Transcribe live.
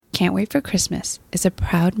Can't Wait for Christmas is a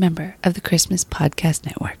proud member of the Christmas Podcast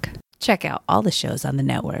Network. Check out all the shows on the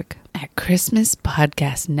network at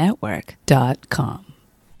christmaspodcastnetwork.com.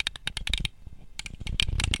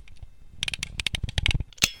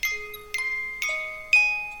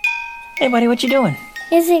 Hey, buddy, what you doing?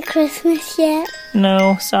 Is it Christmas yet?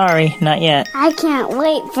 No, sorry, not yet. I can't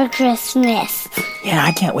wait for Christmas. Yeah,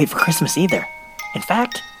 I can't wait for Christmas either. In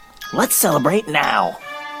fact, let's celebrate now.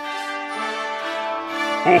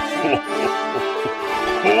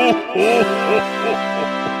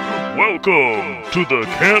 Welcome to the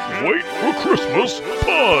Can't Wait for Christmas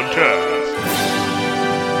podcast.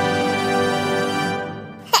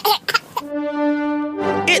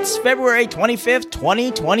 It's February 25th,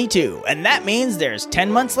 2022, and that means there's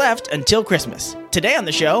 10 months left until Christmas. Today on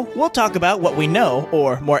the show, we'll talk about what we know,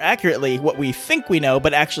 or more accurately, what we think we know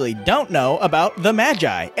but actually don't know about the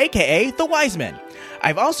Magi, aka the Wise Men.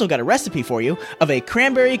 I've also got a recipe for you of a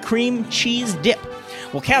cranberry cream cheese dip.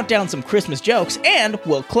 We'll count down some Christmas jokes, and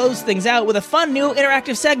we'll close things out with a fun new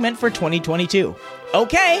interactive segment for 2022.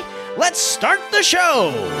 Okay, let's start the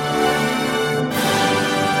show!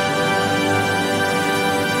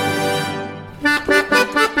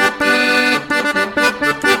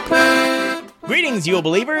 Greetings, Yule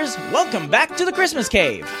Believers! Welcome back to the Christmas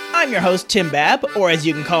Cave. I'm your host, Tim Babb, or as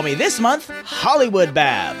you can call me this month, Hollywood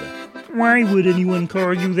Babb. Why would anyone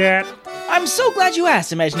call you that? I'm so glad you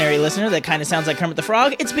asked, imaginary listener that kind of sounds like Kermit the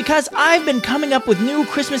Frog. It's because I've been coming up with new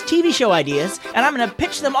Christmas TV show ideas, and I'm going to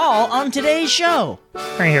pitch them all on today's show.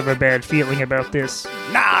 I have a bad feeling about this.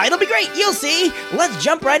 Nah, it'll be great, you'll see. Let's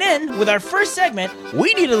jump right in with our first segment,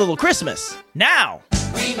 We Need a Little Christmas. Now!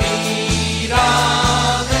 We need a little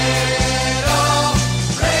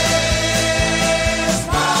Christmas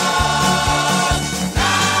now.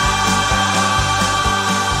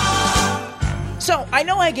 So, I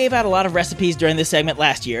know I gave out a lot of recipes during this segment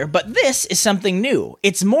last year, but this is something new.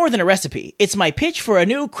 It's more than a recipe. It's my pitch for a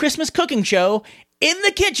new Christmas cooking show, In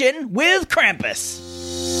the Kitchen with Krampus.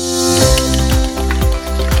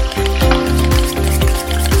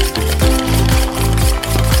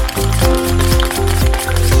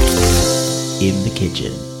 In the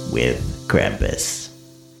Kitchen with Krampus.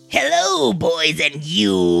 Hello, boys and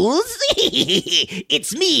Yules.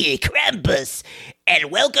 It's me, Krampus,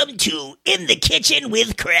 and welcome to In the Kitchen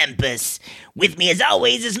with Krampus. With me, as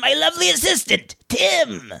always, is my lovely assistant,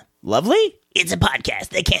 Tim. Lovely? It's a podcast.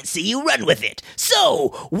 They can't see you run with it. So,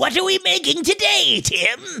 what are we making today,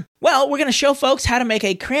 Tim? Well, we're going to show folks how to make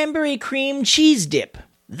a cranberry cream cheese dip.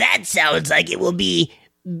 That sounds like it will be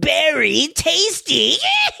very tasty.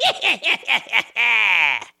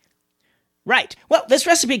 Right. Well, this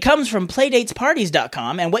recipe comes from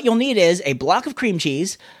PlaydatesParties.com, and what you'll need is a block of cream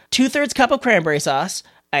cheese, 2/3 cup of cranberry sauce,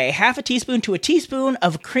 a half a teaspoon to a teaspoon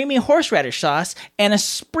of creamy horseradish sauce, and a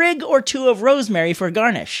sprig or two of rosemary for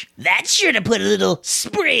garnish. That's sure to put a little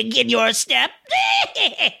sprig in your step.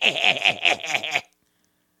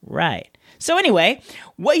 Right. So anyway,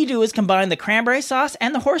 what you do is combine the cranberry sauce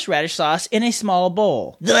and the horseradish sauce in a small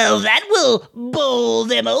bowl. Well, that will bowl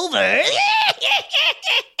them over.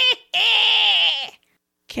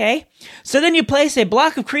 Okay, so then you place a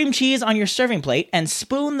block of cream cheese on your serving plate and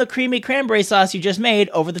spoon the creamy cranberry sauce you just made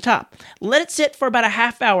over the top. Let it sit for about a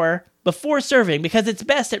half hour before serving because it's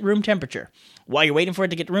best at room temperature. While you're waiting for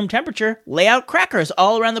it to get to room temperature, lay out crackers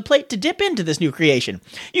all around the plate to dip into this new creation.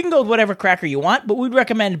 You can go with whatever cracker you want, but we'd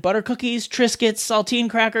recommend butter cookies, Triscuits, saltine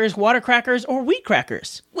crackers, water crackers, or wheat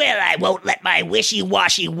crackers. Well, I won't let my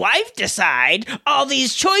wishy-washy wife decide. All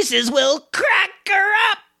these choices will crack her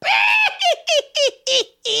up.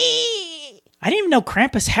 I didn't even know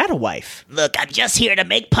Krampus had a wife. Look, I'm just here to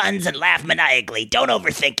make puns and laugh maniacally. Don't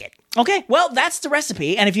overthink it. Okay, well, that's the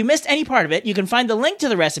recipe, and if you missed any part of it, you can find the link to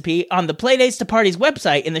the recipe on the Playdates to Parties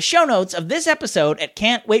website in the show notes of this episode at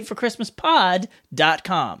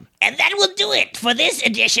can'twaitforchristmaspod.com. And that will do it for this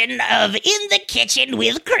edition of In the Kitchen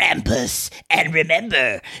with Krampus. And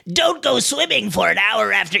remember, don't go swimming for an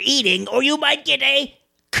hour after eating, or you might get a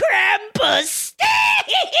Krampus!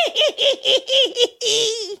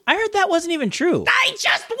 I heard that wasn't even true. I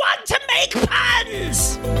just want to make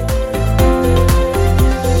puns!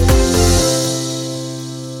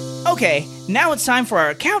 Okay, now it's time for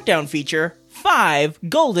our countdown feature, 5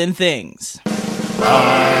 Golden Things.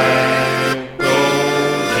 5 Golden Things.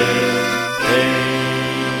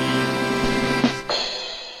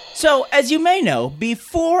 So, as you may know,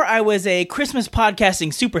 before I was a Christmas podcasting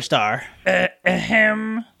superstar...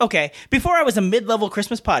 Okay, before I was a mid-level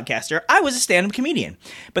Christmas podcaster, I was a stand-up comedian.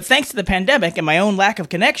 But thanks to the pandemic and my own lack of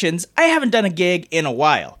connections, I haven't done a gig in a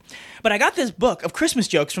while. But I got this book of Christmas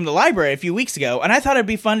jokes from the library a few weeks ago, and I thought it'd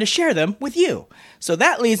be fun to share them with you. So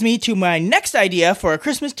that leads me to my next idea for a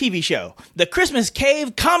Christmas TV show, the Christmas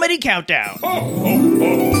Cave Comedy Countdown.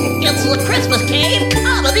 It's the Christmas Cave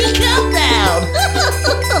Comedy Countdown!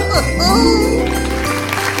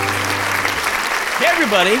 Hey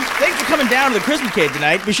everybody, thanks for coming down to the Christmas Cave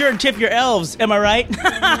tonight. Be sure and tip your elves, am I right?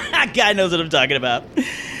 Guy knows what I'm talking about.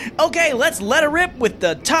 Okay, let's let her rip with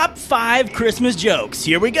the top 5 Christmas jokes.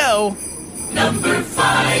 Here we go. Number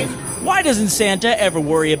 5. Why doesn't Santa ever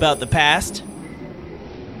worry about the past?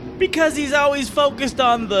 Because he's always focused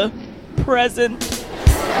on the present.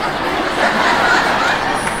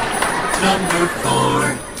 Number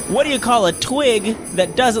 4. What do you call a twig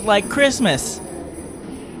that doesn't like Christmas?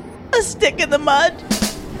 A stick in the mud.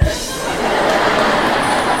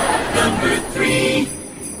 Number 3.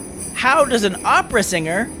 How does an opera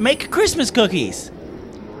singer make Christmas cookies?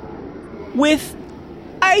 With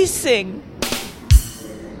icing.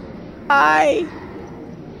 I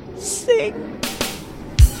sing.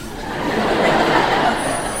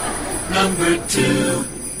 Number 2.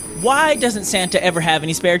 Why doesn't Santa ever have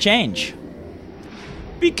any spare change?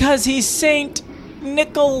 Because he's Saint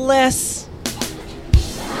Nicholas.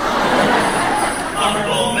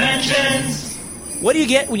 Honorable mentions. What do you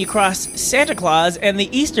get when you cross Santa Claus and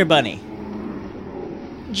the Easter Bunny?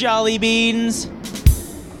 Jolly beans.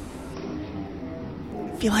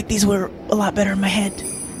 I feel like these were a lot better in my head.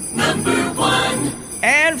 Number 1.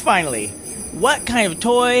 And finally, what kind of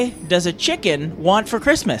toy does a chicken want for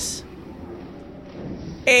Christmas?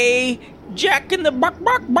 A Jack in the Box.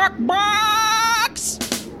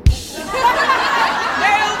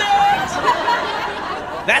 Nailed it!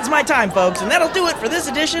 That's my time, folks, and that'll do it for this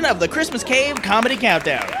edition of the Christmas Cave Comedy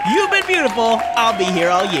Countdown. You've been beautiful. I'll be here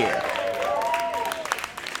all year.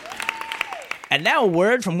 And now a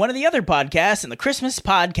word from one of the other podcasts in the Christmas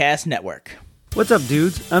Podcast Network. What's up,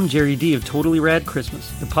 dudes? I'm Jerry D of Totally Rad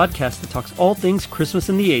Christmas, the podcast that talks all things Christmas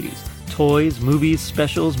in the 80s. Toys, movies,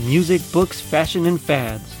 specials, music, books, fashion, and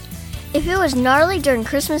fads. If it was gnarly during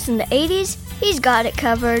Christmas in the 80s, he's got it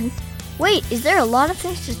covered. Wait, is there a lot of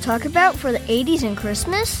things to talk about for the 80s and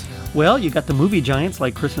Christmas? Well, you got the movie giants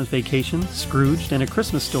like Christmas Vacation, Scrooged, and A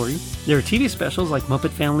Christmas Story. There are TV specials like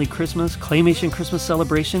Muppet Family Christmas, Claymation Christmas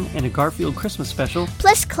Celebration, and a Garfield Christmas special.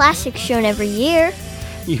 Plus classics shown every year.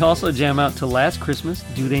 You also jam out to Last Christmas,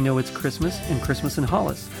 Do They Know It's Christmas, and Christmas in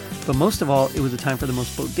Hollis. But most of all, it was a time for the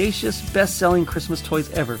most bodacious, best-selling Christmas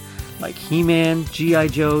toys ever, like He-Man, G.I.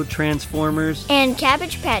 Joe, Transformers, and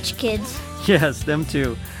Cabbage Patch Kids. Yes, them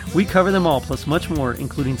too. We cover them all, plus much more,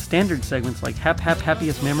 including standard segments like Hap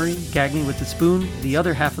Happiest Memory, Gag Me with the Spoon, The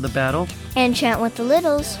Other Half of the Battle, and Chant with the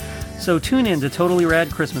Littles. So tune in to Totally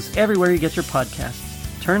Rad Christmas everywhere you get your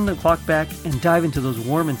podcasts. Turn the clock back and dive into those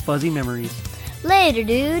warm and fuzzy memories. Later,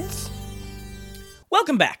 dudes.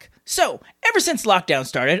 Welcome back. So, ever since lockdown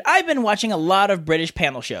started, I've been watching a lot of British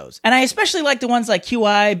panel shows. And I especially like the ones like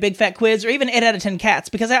QI, Big Fat Quiz, or even 8 out of 10 Cats,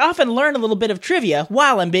 because I often learn a little bit of trivia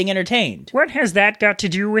while I'm being entertained. What has that got to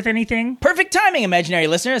do with anything? Perfect timing, imaginary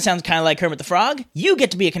listener. It sounds kind of like Kermit the Frog. You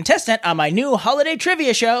get to be a contestant on my new holiday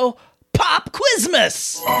trivia show, Pop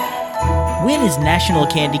Quizmas! When is National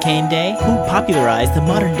Candy Cane Day? Who popularized the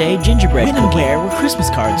modern-day gingerbread? When and where were Christmas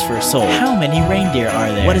cards first sold? How many reindeer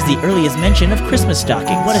are there? What is the earliest mention of Christmas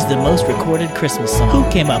stockings? What is the most recorded Christmas song? Who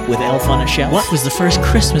came up with Elf on a Shelf? What was the first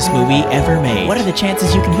Christmas movie ever made? What are the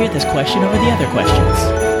chances you can hear this question over the other questions?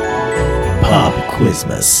 Pop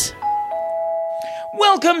Quizmas.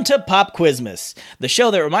 Welcome to Pop Quizmas, the show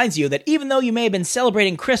that reminds you that even though you may have been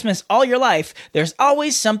celebrating Christmas all your life, there's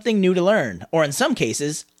always something new to learn, or in some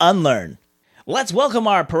cases, unlearn. Let's welcome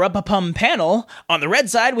our Parapapum panel. On the red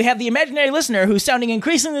side, we have the imaginary listener who's sounding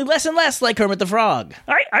increasingly less and less like Kermit the Frog.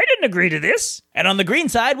 I didn't agree to this. And on the green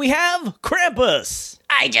side, we have Krampus.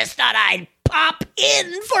 I just thought I'd pop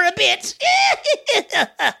in for a bit.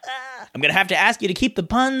 I'm gonna have to ask you to keep the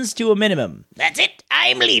puns to a minimum. That's it.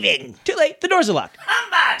 I'm leaving. Too late. The doors are locked.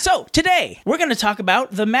 Humbug! So, today, we're gonna talk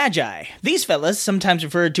about the Magi. These fellas, sometimes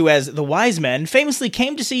referred to as the wise men, famously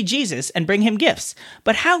came to see Jesus and bring him gifts.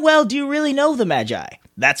 But how well do you really know the Magi?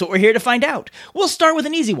 That's what we're here to find out. We'll start with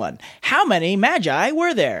an easy one. How many Magi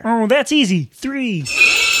were there? Oh, that's easy. 3.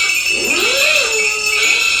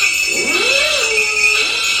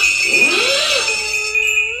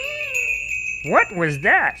 What was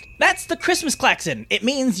that? That's the Christmas klaxon. It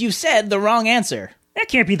means you said the wrong answer. That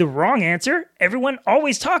can't be the wrong answer. Everyone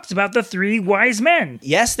always talks about the 3 wise men.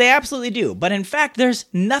 Yes, they absolutely do, but in fact, there's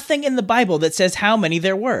nothing in the Bible that says how many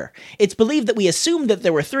there were. It's believed that we assumed that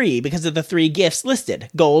there were 3 because of the 3 gifts listed: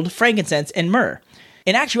 gold, frankincense, and myrrh.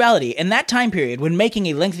 In actuality, in that time period, when making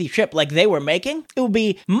a lengthy trip like they were making, it would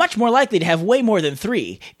be much more likely to have way more than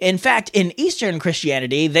 3. In fact, in Eastern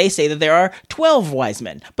Christianity, they say that there are 12 wise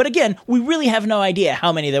men. But again, we really have no idea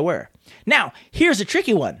how many there were. Now, here's a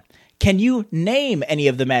tricky one. Can you name any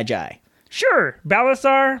of the Magi? Sure,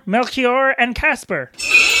 Balthasar, Melchior, and Caspar.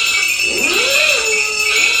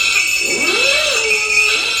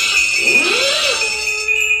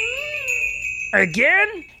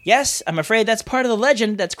 Again? Yes, I'm afraid that's part of the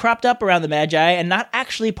legend that's cropped up around the Magi and not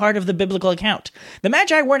actually part of the biblical account. The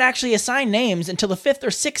Magi weren't actually assigned names until the 5th or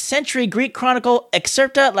 6th century Greek chronicle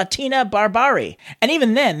Excerpta Latina Barbari. And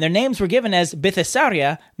even then, their names were given as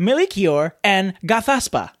Balthasar, Melchior, and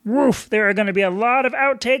Gathaspa. Woof, there are going to be a lot of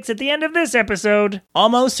outtakes at the end of this episode.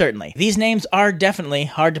 Almost certainly. These names are definitely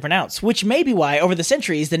hard to pronounce, which may be why, over the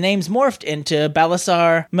centuries, the names morphed into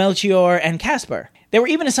Balthasar, Melchior, and Caspar. They were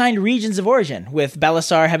even assigned regions of origin, with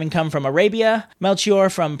Balthasar having come from Arabia, Melchior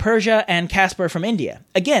from Persia, and Caspar from India.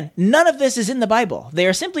 Again, none of this is in the Bible. They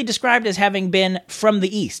are simply described as having been from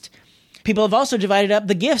the East. People have also divided up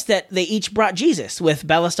the gifts that they each brought Jesus, with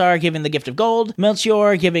Balthasar giving the gift of gold,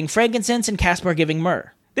 Melchior giving frankincense, and Caspar giving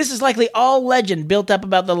myrrh. This is likely all legend built up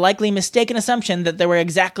about the likely mistaken assumption that there were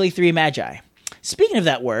exactly 3 Magi. Speaking of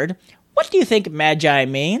that word, what do you think Magi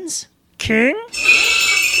means? King?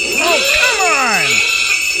 Oh, come on!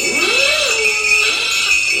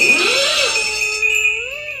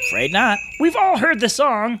 Afraid not. We've all heard the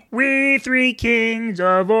song, "We 3 Kings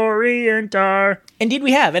of Orient are." Indeed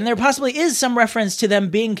we have, and there possibly is some reference to them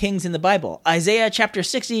being kings in the Bible. Isaiah chapter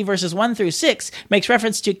 60 verses 1 through 6 makes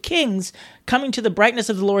reference to kings coming to the brightness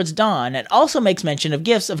of the Lord's dawn, and also makes mention of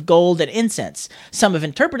gifts of gold and incense. Some have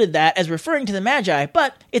interpreted that as referring to the Magi,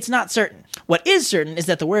 but it's not certain. What is certain is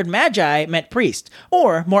that the word Magi meant priest,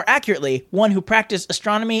 or, more accurately, one who practiced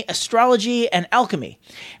astronomy, astrology, and alchemy.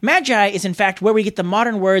 Magi is in fact where we get the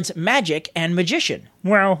modern words magic and magician.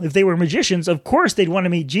 Well, if they were magicians, of course they'd want to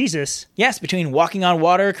meet Jesus. Yes, between walking on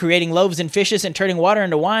water, creating loaves and fishes, and turning water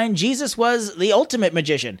into wine, Jesus was the ultimate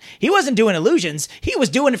magician. He wasn't doing illusions, he was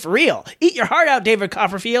doing it for real. Eat your heart out, David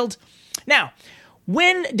Copperfield. Now,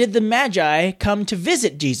 when did the Magi come to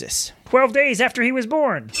visit Jesus? 12 days after he was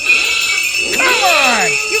born. Come on!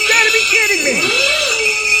 You've got to be kidding me!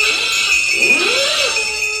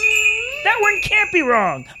 That one can't be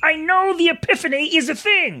wrong. I know the Epiphany is a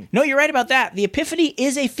thing. No, you're right about that. The Epiphany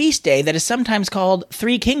is a feast day that is sometimes called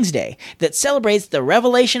Three Kings Day, that celebrates the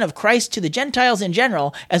revelation of Christ to the Gentiles in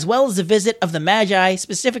general, as well as the visit of the Magi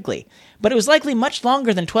specifically. But it was likely much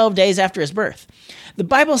longer than 12 days after his birth. The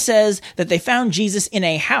Bible says that they found Jesus in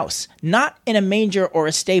a house, not in a manger or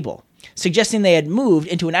a stable, suggesting they had moved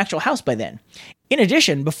into an actual house by then. In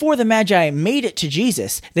addition, before the Magi made it to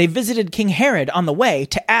Jesus, they visited King Herod on the way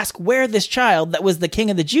to ask where this child that was the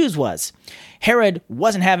king of the Jews was. Herod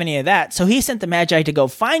wasn't having any of that, so he sent the Magi to go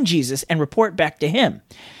find Jesus and report back to him.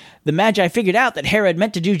 The Magi figured out that Herod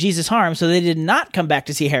meant to do Jesus harm, so they did not come back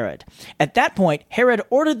to see Herod. At that point, Herod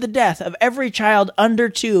ordered the death of every child under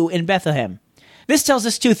 2 in Bethlehem. This tells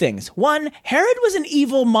us 2 things. 1, Herod was an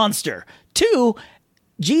evil monster. 2,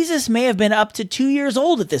 Jesus may have been up to 2 years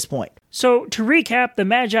old at this point. So, to recap, the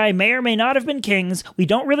Magi may or may not have been kings. We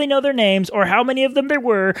don't really know their names or how many of them there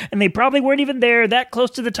were, and they probably weren't even there that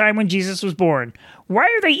close to the time when Jesus was born. Why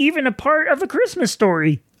are they even a part of the Christmas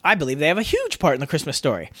story? I believe they have a huge part in the Christmas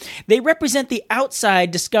story. They represent the outside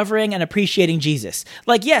discovering and appreciating Jesus.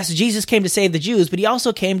 Like, yes, Jesus came to save the Jews, but he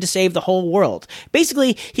also came to save the whole world.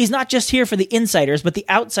 Basically, he's not just here for the insiders, but the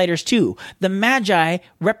outsiders too. The Magi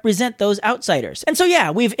represent those outsiders. And so yeah,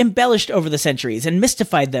 we've embellished over the centuries and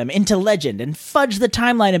mystified them into legend and fudged the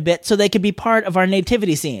timeline a bit so they could be part of our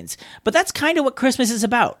nativity scenes. But that's kind of what Christmas is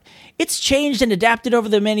about. It's changed and adapted over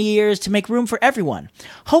the many years to make room for everyone.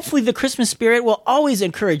 Hopefully the Christmas spirit will always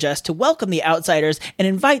encourage us to welcome the outsiders and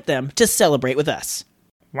invite them to celebrate with us.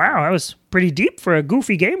 Wow, that was pretty deep for a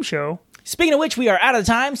goofy game show. Speaking of which, we are out of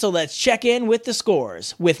time, so let's check in with the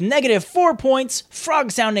scores. With -4 points,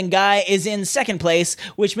 Frog-sounding Guy is in second place,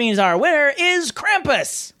 which means our winner is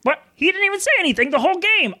Krampus. What? He didn't even say anything the whole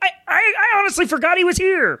game. I honestly forgot he was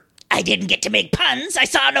here. I didn't get to make puns. I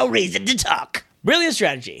saw no reason to talk. Brilliant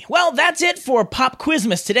strategy. Well, that's it for Pop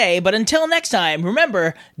Quizmas today, but until next time,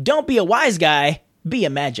 remember, don't be a wise guy, be a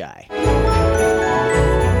Magi.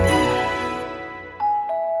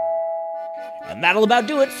 And that'll about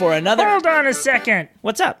do it for another... Hold on a second.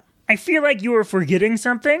 What's up? I feel like you were forgetting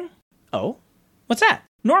something. Oh? What's that?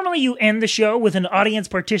 Normally you end the show with an audience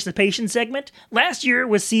participation segment. Last year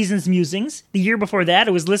was Season's Musings. The year before that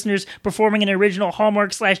it was listeners performing an original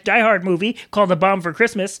Hallmark/Die Hard movie called A Bomb for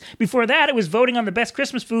Christmas. Before that it was voting on the best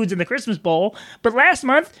Christmas foods in the Christmas Bowl. But last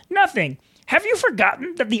month, nothing. Have you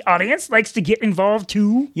forgotten that the audience likes to get involved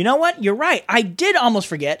too? You know what? You're right. I did almost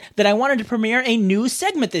forget that I wanted to premiere a new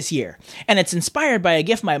segment this year. And it's inspired by a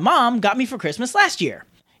gift my mom got me for Christmas last year.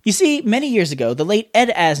 You see, many years ago, the late Ed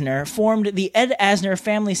Asner formed the Ed Asner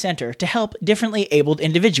Family Center to help differently abled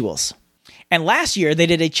individuals. And last year, they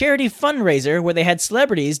did a charity fundraiser where they had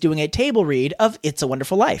celebrities doing a table read of It's a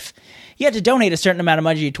Wonderful Life. You had to donate a certain amount of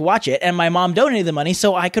money to watch it, and my mom donated the money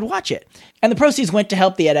so I could watch it. And the proceeds went to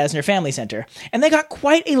help the Ed Asner Family Center. And they got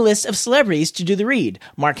quite a list of celebrities to do the read.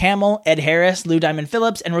 Mark Hamill, Ed Harris, Lou Diamond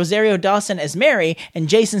Phillips, and Rosario Dawson as Mary, and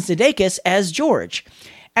Jason Sudeikis as George.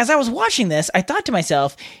 As I was watching this, I thought to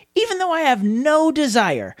myself, even though I have no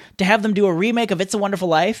desire to have them do a remake of It's a Wonderful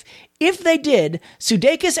Life, if they did,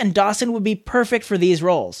 Sudeikis and Dawson would be perfect for these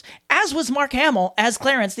roles, as was Mark Hamill as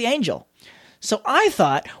Clarence the Angel. So I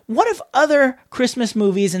thought, what if other Christmas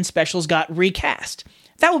movies and specials got recast?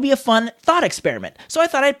 That would be a fun thought experiment. So I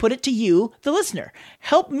thought I'd put it to you, the listener.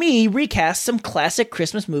 Help me recast some classic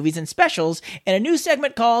Christmas movies and specials in a new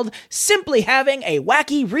segment called Simply Having a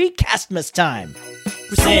Wacky Recastmas Time.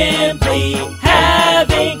 We're simply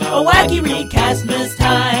having a wacky recastmas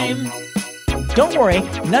time. Don't worry,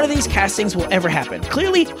 none of these castings will ever happen.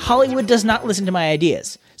 Clearly, Hollywood does not listen to my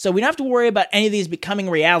ideas, so we don't have to worry about any of these becoming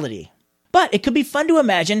reality. But it could be fun to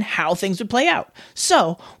imagine how things would play out.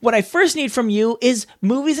 So, what I first need from you is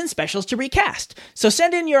movies and specials to recast. So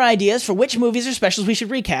send in your ideas for which movies or specials we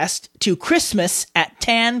should recast to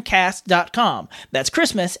Christmas@tancast.com. That's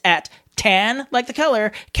Christmas at tan, like the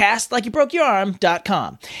color, cast like you broke your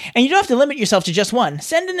arm.com. And you don't have to limit yourself to just one.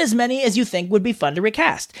 Send in as many as you think would be fun to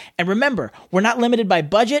recast. And remember, we're not limited by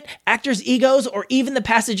budget, actors' egos, or even the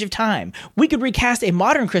passage of time. We could recast a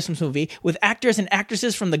modern Christmas movie with actors and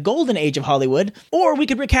actresses from the golden age of Hollywood, or we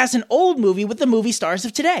could recast an old movie with the movie stars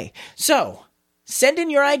of today. So, send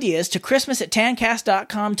in your ideas to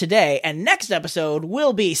Christmas@tancast.com today, and next episode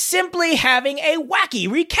will be simply having a wacky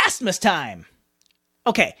recastmas time.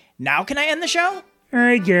 Okay, now can I end the show?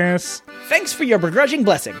 I guess. Thanks for your begrudging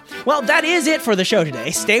blessing. Well, that is it for the show today.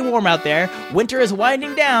 Stay warm out there. Winter is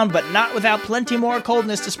winding down, but not without plenty more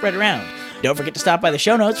coldness to spread around. Don't forget to stop by the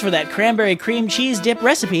show notes for that cranberry cream cheese dip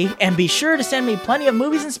recipe, and be sure to send me plenty of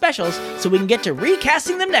movies and specials so we can get to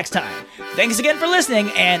recasting them next time. Thanks again for listening,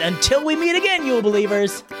 and until we meet again, Yule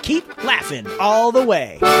Believers, keep laughing all the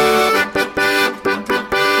way.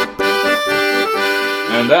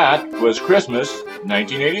 And that was Christmas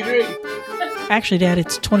 1983. Actually, Dad,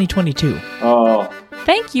 it's 2022. Oh.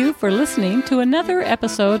 Thank you for listening to another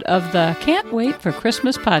episode of the Can't Wait for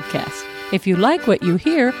Christmas podcast. If you like what you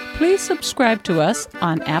hear, please subscribe to us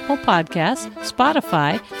on Apple Podcasts,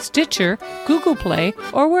 Spotify, Stitcher, Google Play,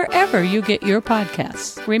 or wherever you get your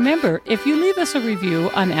podcasts. Remember, if you leave us a review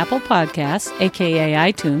on Apple Podcasts,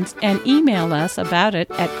 aka iTunes, and email us about it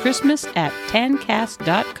at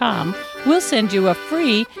Christmas@tancast.com, we'll send you a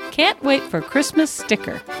free Can't Wait for Christmas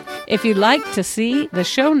sticker. If you'd like to see the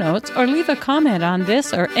show notes or leave a comment on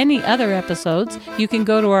this or any other episodes, you can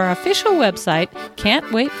go to our official website,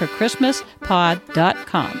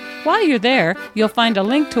 can'twaitforchristmaspod.com. While you're there, you'll find a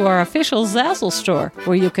link to our official Zazzle store,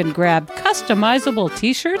 where you can grab customizable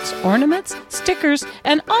t-shirts, ornaments, stickers,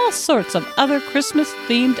 and all sorts of other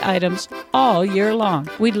Christmas-themed items all year long.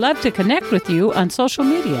 We'd love to connect with you on social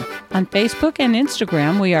media. On Facebook and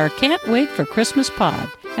Instagram, we are Can't Wait for Christmas Pod.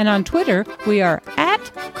 And on Twitter, we are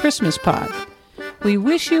 @ChristmasPod. We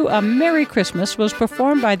Wish You a Merry Christmas was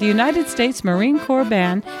performed by the United States Marine Corps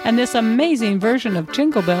Band, and this amazing version of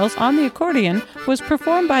Jingle Bells on the accordion was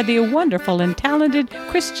performed by the wonderful and talented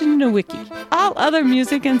Christian Nowicki. All other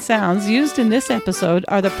music and sounds used in this episode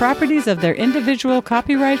are the properties of their individual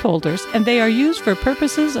copyright holders, and they are used for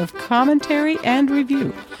purposes of commentary and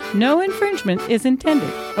review. No infringement is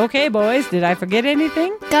intended. Okay, boys, did I forget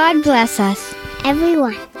anything? God bless us,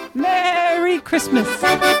 everyone. Merry Christmas!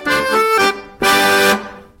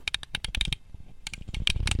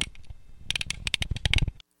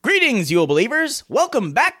 Greetings, Yule Believers!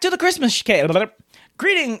 Welcome back to the Christmas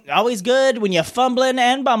Greeting, always good when you're fumbling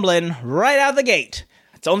and bumbling right out the gate.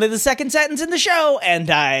 It's only the second sentence in the show, and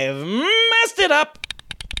I've messed it up.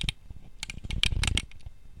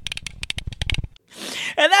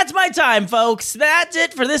 And that's my time, folks. That's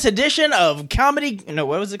it for this edition of Comedy... No,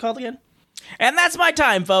 what was it called again? And that's my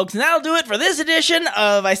time, folks. And that'll do it for this edition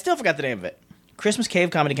of... I still forgot the name of it. Christmas Cave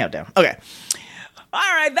Comedy Countdown. Okay. All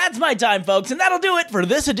right, that's my time, folks. And that'll do it for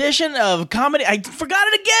this edition of Comedy... I forgot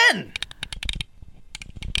it again!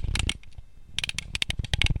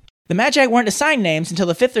 The Magi weren't assigned names until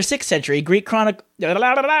the 5th or 6th century Greek chronicle. I'm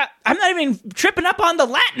not even tripping up on the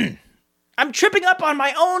Latin. I'm tripping up on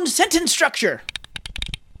my own sentence structure.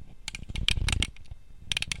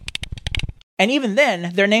 And even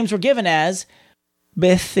then, their names were given as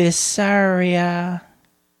Bithysaria,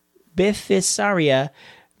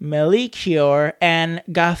 Melchior, and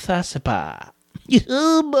Gathasapa.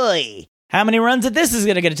 Oh boy. How many runs at this is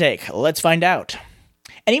going to take? Let's find out.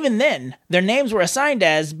 And even then, their names were assigned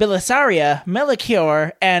as Bilisaria,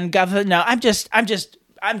 Melchior, and Gathasapa. No, I'm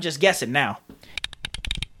just guessing now.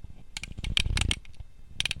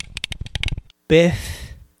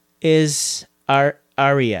 Bithysaria,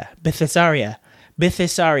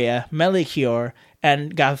 Melchior,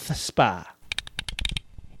 and Gathasapa.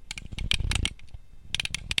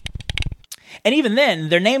 And even then,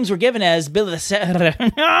 their names were given as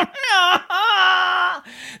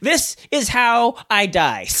This is how I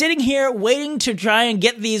die, sitting here waiting to try and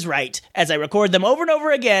get these right as I record them over and over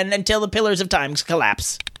again until the pillars of time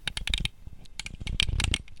collapse.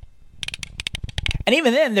 And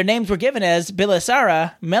even then, their names were given as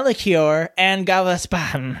Bilisara, Melchior, and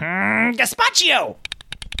Gaspaccio.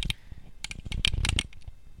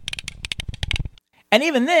 And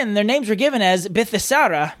even then, their names were given as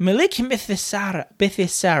Bithysaria,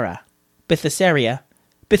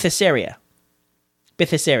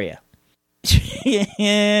 Bithysaria.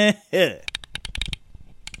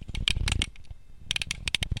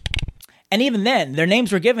 And even then, their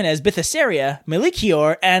names were given as Bithysaria,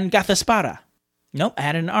 Melchior, and Gathaspara. Nope, I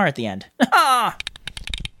added an R at the end.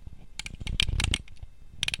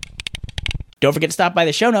 Don't forget to stop by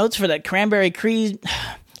the show notes for that cranberry cream.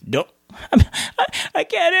 I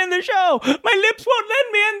can't end the show. My lips won't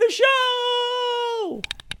let me end the show.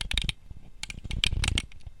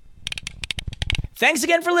 Thanks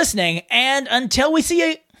again for listening, and until we see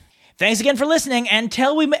you. Thanks again for listening,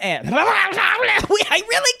 until we. I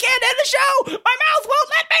really can't end the show. My mouth won't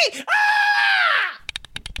let me.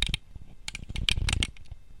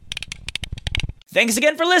 Thanks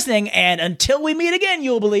again for listening, and until we meet again,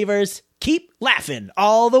 Yule Believers, keep laughing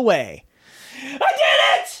all the way. I did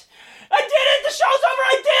it! I did it! The show's over!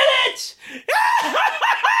 I did it!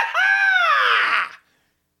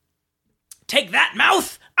 Take that,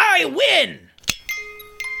 mouth! I win!